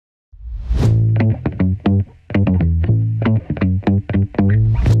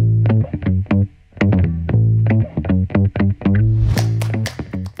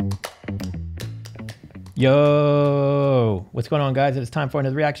Yo, what's going on, guys? It's time for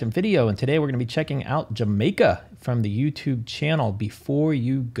another reaction video, and today we're going to be checking out Jamaica from the YouTube channel Before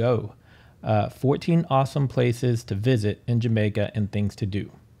You Go. 14 awesome places to visit in Jamaica and things to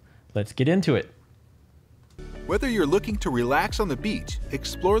do. Let's get into it. Whether you're looking to relax on the beach,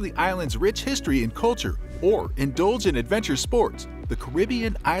 explore the island's rich history and culture, or indulge in adventure sports, the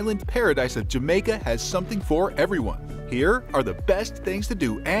Caribbean island paradise of Jamaica has something for everyone. Here are the best things to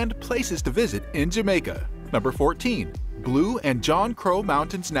do and places to visit in Jamaica. Number 14. Blue and John Crow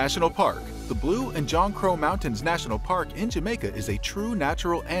Mountains National Park. The Blue and John Crow Mountains National Park in Jamaica is a true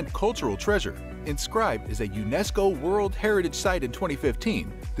natural and cultural treasure. Inscribed as a UNESCO World Heritage Site in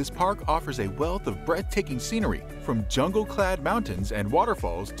 2015, this park offers a wealth of breathtaking scenery, from jungle-clad mountains and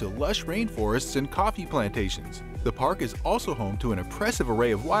waterfalls to lush rainforests and coffee plantations. The park is also home to an impressive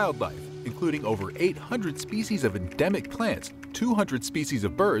array of wildlife, including over 800 species of endemic plants, 200 species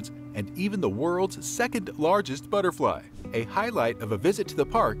of birds, and even the world's second largest butterfly. A highlight of a visit to the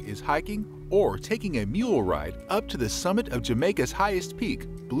park is hiking or taking a mule ride up to the summit of Jamaica's highest peak,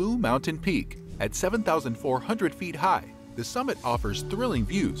 Blue Mountain Peak. At 7,400 feet high, the summit offers thrilling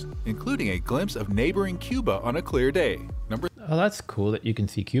views, including a glimpse of neighboring Cuba on a clear day. Oh, that's cool that you can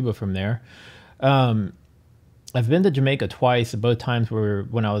see Cuba from there. I've been to Jamaica twice. Both times were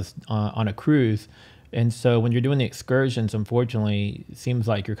when I was on a cruise. And so when you're doing the excursions, unfortunately, it seems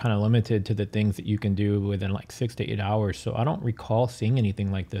like you're kind of limited to the things that you can do within like 6 to 8 hours. So I don't recall seeing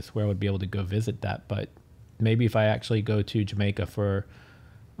anything like this where I would be able to go visit that. But maybe if I actually go to Jamaica for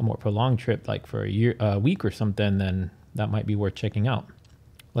a more prolonged trip, like for a week or something, then that might be worth checking out.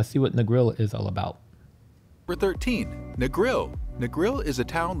 Let's see what Negril is all about. Number 13. Negril. Negril is a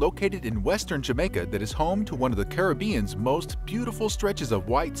town located in western Jamaica that is home to one of the Caribbean's most beautiful stretches of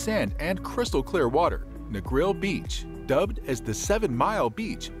white sand and crystal clear water, Negril Beach. Dubbed as the 7-mile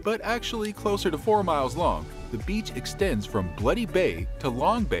beach, but actually closer to 4 miles long, the beach extends from Bloody Bay to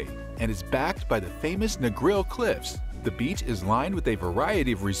Long Bay and is backed by the famous Negril Cliffs. The beach is lined with a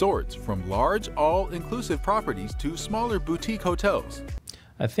variety of resorts, from large all-inclusive properties to smaller boutique hotels.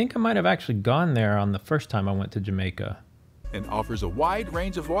 I think I might have actually gone there on the first time I went to Jamaica. And offers a wide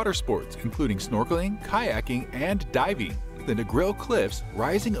range of water sports, including snorkeling, kayaking, and diving. The Negril Cliffs,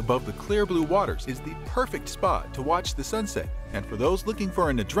 rising above the clear blue waters, is the perfect spot to watch the sunset, and for those looking for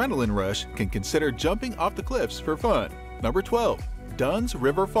an adrenaline rush, can consider jumping off the cliffs for fun. Number 12. Dunn's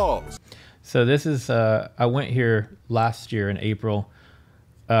River Falls. So this is, I went here last year in April.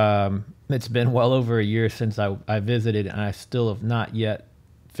 It's been well over a year since I visited, and I still have not yet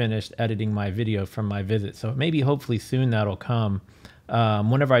finished editing my video from my visit. So maybe hopefully soon that'll come.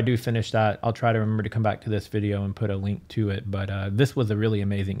 Whenever I do finish that, I'll try to remember to come back to this video and put a link to it. But this was a really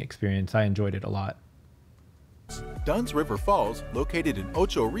amazing experience. I enjoyed it a lot. Dunn's River Falls, located in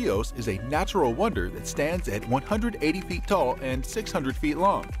Ocho Rios, is a natural wonder that stands at 180 feet tall and 600 feet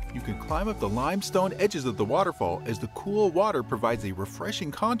long. You can climb up the limestone edges of the waterfall as the cool water provides a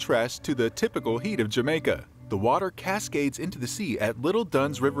refreshing contrast to the typical heat of Jamaica. The water cascades into the sea at Little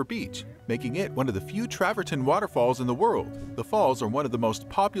Dunn's River Beach, making it one of the few travertine waterfalls in the world. The falls are one of the most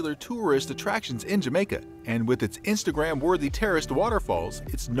popular tourist attractions in Jamaica, and with its Instagram-worthy terraced waterfalls,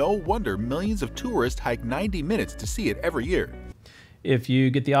 it's no wonder millions of tourists hike 90 minutes to see it every year. If you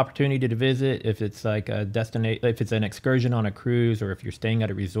get the opportunity to visit, if it's like a destination, if it's an excursion on a cruise, or if you're staying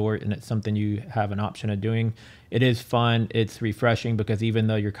at a resort and it's something you have an option of doing, it is fun. It's refreshing because even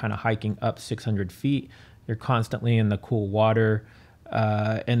though you're kind of hiking up 600 feet, you're constantly in the cool water,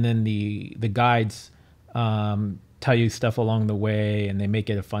 and then the guides tell you stuff along the way, and they make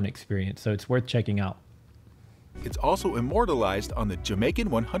it a fun experience. So it's worth checking out. It's also immortalized on the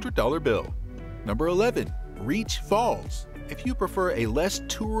Jamaican $100 bill. Number 11. Reach Falls. If you prefer a less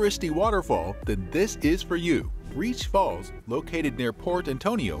touristy waterfall, then this is for you. Reach Falls, located near Port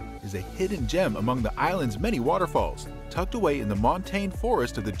Antonio, is a hidden gem among the island's many waterfalls. Tucked away in the montane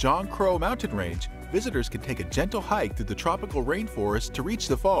forest of the John Crow mountain range, visitors can take a gentle hike through the tropical rainforest to reach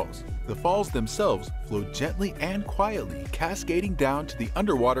the falls. The falls themselves flow gently and quietly, cascading down to the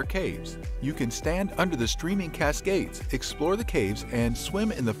underwater caves. You can stand under the streaming cascades, explore the caves, and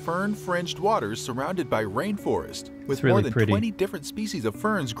swim in the fern-fringed waters surrounded by rainforest. With more than 20 different species of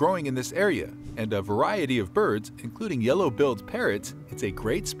ferns growing in this area, and a variety of birds, including yellow-billed parrots, it's a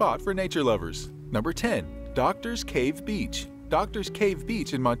great spot for nature lovers. Number 10. Doctor's Cave Beach. Doctor's Cave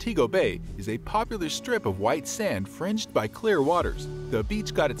Beach in Montego Bay is a popular strip of white sand fringed by clear waters. The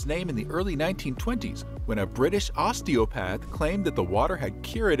beach got its name in the early 1920s when a British osteopath claimed that the water had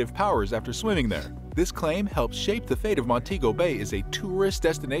curative powers after swimming there. This claim helped shape the fate of Montego Bay as a tourist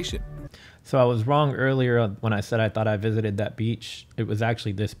destination. So I was wrong earlier when I said I thought I visited that beach. It was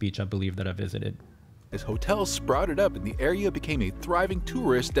actually this beach, I believe, that I visited. As hotels sprouted up and the area became a thriving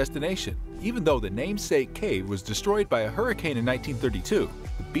tourist destination. Even though the namesake cave was destroyed by a hurricane in 1932,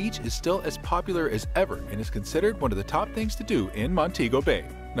 the beach is still as popular as ever and is considered one of the top things to do in Montego Bay.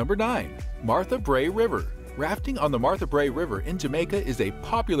 Number 9. Martha Brae River. Rafting on the Martha Brae River in Jamaica is a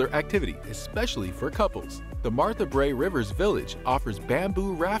popular activity, especially for couples. The Martha Brae River's village offers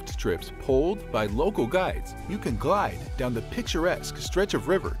bamboo raft trips poled by local guides. You can glide down the picturesque stretch of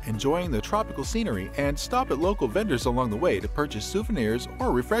river, enjoying the tropical scenery, and stop at local vendors along the way to purchase souvenirs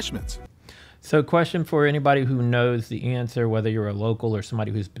or refreshments. So, question for anybody who knows the answer, whether you're a local or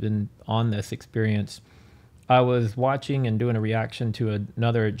somebody who's been on this experience. I was watching and doing a reaction to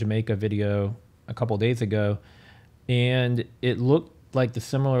another Jamaica video a couple days ago, and it looked like the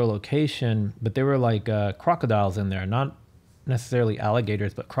similar location, but there were like crocodiles in there, not necessarily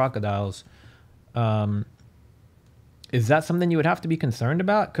alligators, but crocodiles. Is that something you would have to be concerned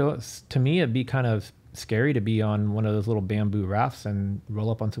about? 'Cause to me, it'd be kind of scary to be on one of those little bamboo rafts and roll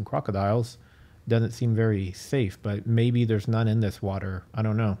up on some crocodiles. Doesn't seem very safe, but maybe there's none in this water. I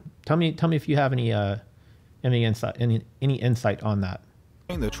don't know. Tell me if you have any insight on that.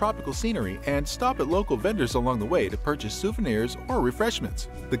 The tropical scenery and stop at local vendors along the way to purchase souvenirs or refreshments.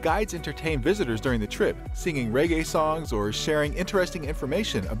 The guides entertain visitors during the trip, singing reggae songs or sharing interesting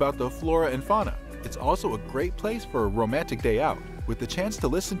information about the flora and fauna. It's also a great place for a romantic day out, with the chance to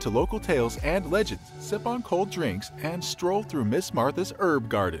listen to local tales and legends, sip on cold drinks, and stroll through Miss Martha's herb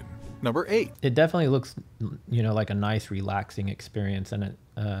garden. Number 8. It definitely looks, like a nice, relaxing experience, and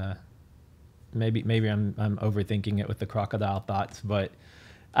maybe I'm overthinking it with the crocodile thoughts, but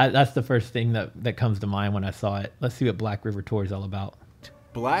that's the first thing that comes to mind when I saw it. Let's see what Black River Tour is all about.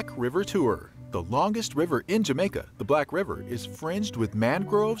 Black River Tour. The longest river in Jamaica, the Black River, is fringed with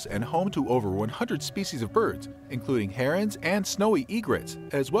mangroves and home to over 100 species of birds, including herons and snowy egrets,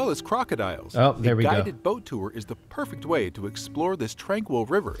 as well as crocodiles. Oh, there we go. A guided boat tour is the perfect way to explore this tranquil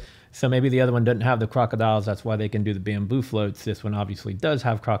river. So maybe the other one doesn't have the crocodiles, that's why they can do the bamboo floats. This one obviously does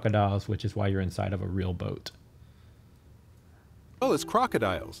have crocodiles, which is why you're inside of a real boat. As well as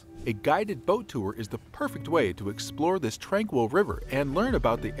crocodiles. A guided boat tour is the perfect way to explore this tranquil river and learn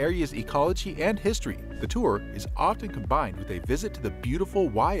about the area's ecology and history. The tour is often combined with a visit to the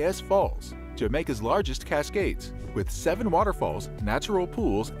beautiful YS Falls, Jamaica's largest cascades. With 7 waterfalls, natural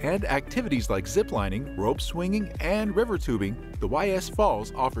pools, and activities like ziplining, rope swinging, and river tubing, the YS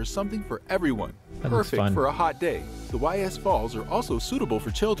Falls offers something for everyone. Perfect for a hot day. The YS Falls are also suitable for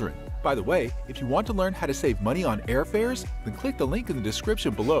children. By the way, if you want to learn how to save money on airfares, then click the link in the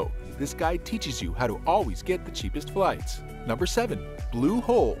description below. This guide teaches you how to always get the cheapest flights. Number 7. Blue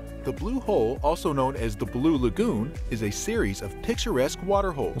Hole. The Blue Hole, also known as the Blue Lagoon, is a series of picturesque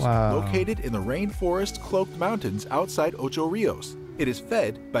water holes located in the rainforest-cloaked mountains outside Ocho Rios. It is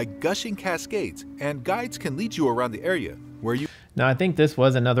fed by gushing cascades, and guides can lead you around the area where you... Now, I think this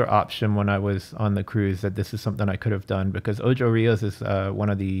was another option when I was on the cruise, that this is something I could have done, because Ocho Rios is one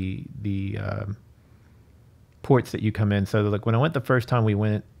of the ports that you come in. So like when I went the first time, we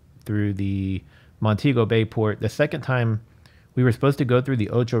went through the Montego Bay port. The second time we were supposed to go through the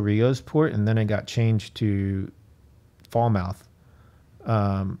Ocho Rios port, and then it got changed to Falmouth.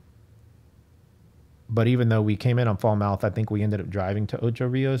 But even though we came in on Falmouth, I think we ended up driving to Ocho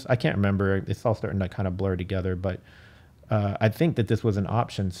Rios. I can't remember. It's all starting to kind of blur together, but I think that this was an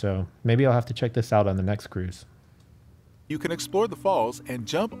option, so maybe I'll have to check this out on the next cruise. You can explore the falls and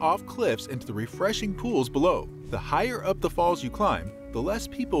jump off cliffs into the refreshing pools below. The higher up the falls you climb, the less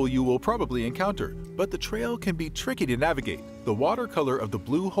people you will probably encounter, but the trail can be tricky to navigate. The watercolor of the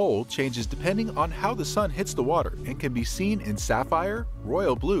Blue Hole changes depending on how the sun hits the water and can be seen in sapphire,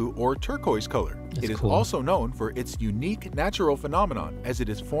 royal blue, or turquoise color. It is also known for its unique natural phenomenon, as it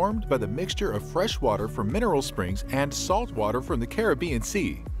is formed by the mixture of fresh water from mineral springs and salt water from the Caribbean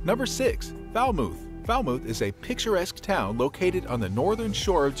Sea. Number 6. Falmouth. Falmouth is a picturesque town located on the northern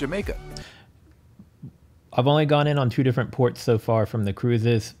shore of Jamaica. I've only gone in on 2 different ports so far from the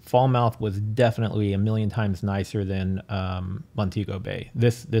cruises. Falmouth was definitely a million times nicer than Montego Bay.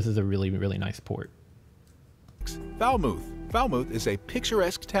 This is a really, really nice port. Falmouth. Falmouth is a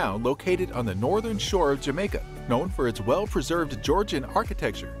picturesque town located on the northern shore of Jamaica, known for its well-preserved Georgian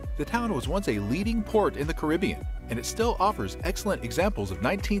architecture. The town was once a leading port in the Caribbean, and it still offers excellent examples of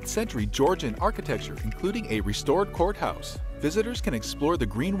 19th century Georgian architecture, including a restored courthouse. Visitors can explore the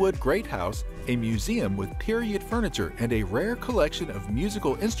Greenwood Great House, a museum with period furniture and a rare collection of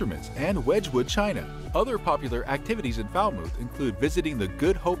musical instruments and Wedgwood china. Other popular activities in Falmouth include visiting the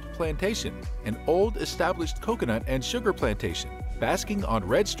Good Hope Plantation, an old established coconut and sugar plantation, basking on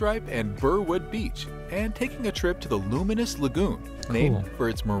Red Stripe and Burwood Beach, and taking a trip to the Luminous Lagoon, named for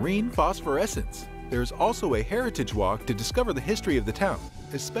its marine phosphorescence. There's also a heritage walk to discover the history of the town,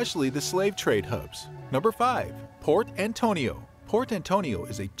 especially the slave trade hubs. Number 5. Port Antonio. Port Antonio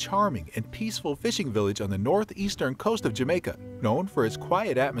is a charming and peaceful fishing village on the northeastern coast of Jamaica. Known for its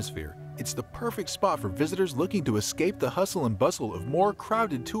quiet atmosphere, it's the perfect spot for visitors looking to escape the hustle and bustle of more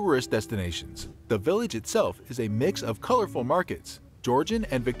crowded tourist destinations. The village itself is a mix of colorful markets, Georgian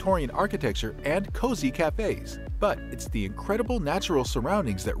and Victorian architecture, and cozy cafes. But it's the incredible natural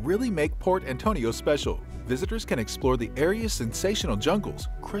surroundings that really make Port Antonio special. Visitors can explore the area's sensational jungles,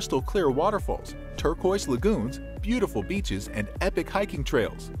 crystal clear waterfalls, turquoise lagoons, beautiful beaches, and epic hiking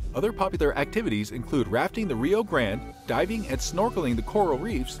trails. Other popular activities include rafting the Rio Grande, diving and snorkeling the coral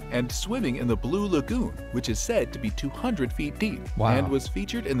reefs, and swimming in the Blue Lagoon, which is said to be 200 feet deep. Wow. And was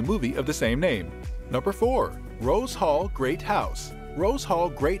featured in the movie of the same name. Number 4. Rose Hall Great House. Rose Hall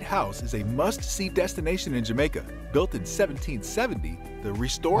Great House is a must-see destination in Jamaica. Built in 1770, the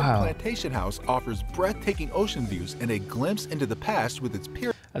restored plantation house offers breathtaking ocean views and a glimpse into the past with its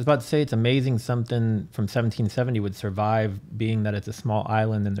pier. I was about to say, it's amazing something from 1770 would survive, being that it's a small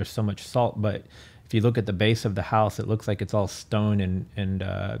island and there's so much salt. But if you look at the base of the house, it looks like it's all stone and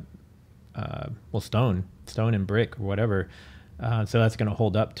stone and brick or whatever. So that's going to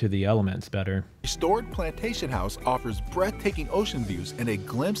hold up to the elements better. Restored plantation house offers breathtaking ocean views and a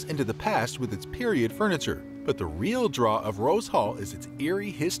glimpse into the past with its period furniture. But the real draw of Rose Hall is its eerie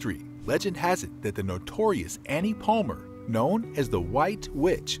history. Legend has it that the notorious Annie Palmer, known as the White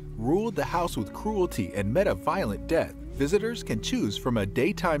Witch, ruled the house with cruelty and met a violent death. Visitors can choose from a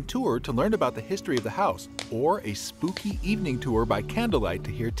daytime tour to learn about the history of the house, or a spooky evening tour by candlelight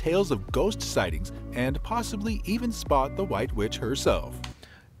to hear tales of ghost sightings and possibly even spot the White Witch herself.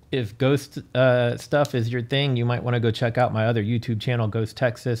 If ghost stuff is your thing, you might want to go check out my other YouTube channel, Ghost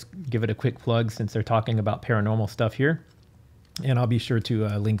Texas. Give it a quick plug since they're talking about paranormal stuff here. And I'll be sure to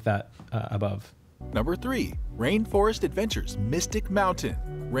link that above. Number 3. Rainforest Adventures Mystic Mountain.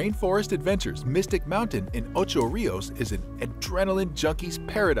 Rainforest Adventures Mystic Mountain in Ocho Rios is an adrenaline junkie's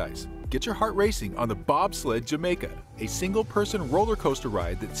paradise. Get your heart racing on the Bobsled Jamaica, a single-person roller coaster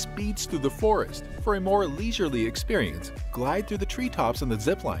ride that speeds through the forest. For a more leisurely experience, glide through the treetops on the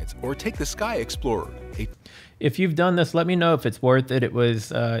zip lines or take the Sky Explorer. If you've done this, let me know if it's worth it. It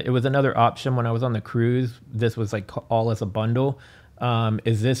was another option when I was on the cruise. This was like all as a bundle.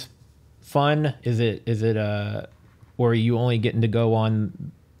 Is this fun? Is it or are you only getting to go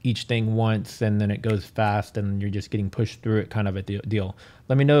on each thing once and then it goes fast and you're just getting pushed through it kind of a deal?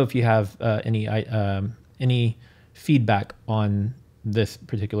 Let me know if you have any feedback on this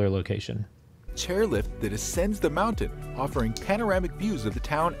particular location. Chairlift that ascends the mountain, offering panoramic views of the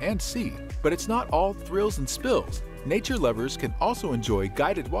town and sea. But it's not all thrills and spills. Nature lovers can also enjoy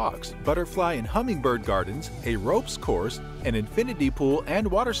guided walks, butterfly and hummingbird gardens, a ropes course, an infinity pool and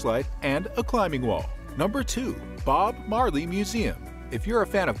water slide, and a climbing wall. Number 2. Bob Marley Museum. If you're a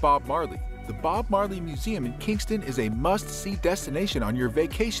fan of Bob Marley, the Bob Marley Museum in Kingston is a must-see destination on your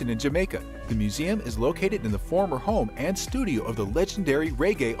vacation in Jamaica. The museum is located in the former home and studio of the legendary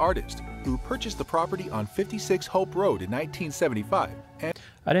reggae artist, who purchased the property on 56 Hope Road in 1975.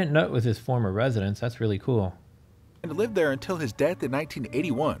 I didn't know it was his former residence. That's really cool. And lived there until his death in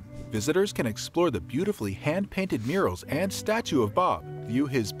 1981. Visitors can explore the beautifully hand-painted murals and statue of Bob, view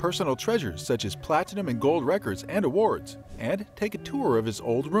his personal treasures such as platinum and gold records and awards, and take a tour of his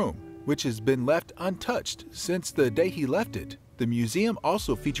old room, which has been left untouched since the day he left it. The museum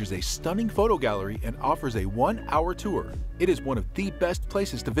also features a stunning photo gallery and offers a 1-hour tour. It is one of the best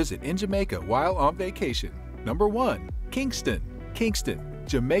places to visit in Jamaica while on vacation. Number 1. Kingston. Kingston,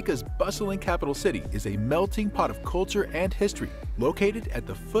 Jamaica's bustling capital city, is a melting pot of culture and history. Located at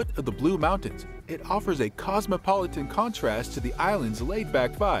the foot of the Blue Mountains, it offers a cosmopolitan contrast to the island's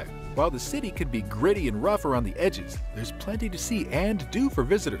laid-back vibe. While the city can be gritty and rough around the edges, there's plenty to see and do for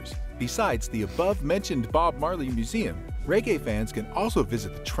visitors. Besides the above-mentioned Bob Marley Museum, reggae fans can also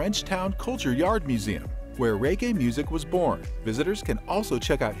visit the Trenchtown Culture Yard Museum, where reggae music was born. Visitors can also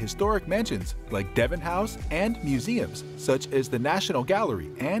check out historic mansions like Devon House and museums such as the National Gallery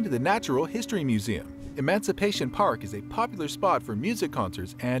and the Natural History Museum. Emancipation Park is a popular spot for music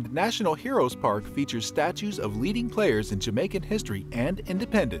concerts, and National Heroes Park features statues of leading players in Jamaican history and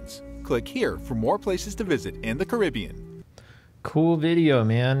independence. Click here for more places to visit in the Caribbean. Cool video,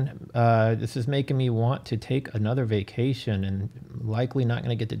 man. This is making me want to take another vacation, and likely not going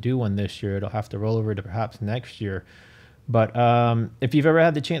to get to do one this year. It'll have to roll over to perhaps next year. But if you've ever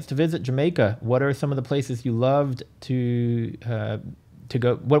had the chance to visit Jamaica, what are some of the places you loved to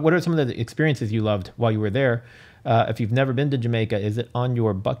go? What are some of the experiences you loved while you were there? If you've never been to Jamaica, is it on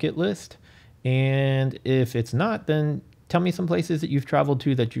your bucket list? And if it's not, then tell me some places that you've traveled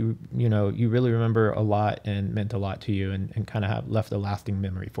to that you really remember a lot and meant a lot to you, and kind of have left a lasting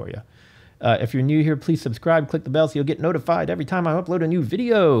memory for you. If you're new here, please subscribe, click the bell so you'll get notified every time I upload a new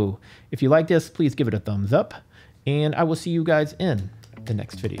video. If you like this, please give it a thumbs up, and I will see you guys in the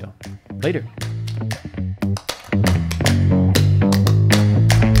next video. Later.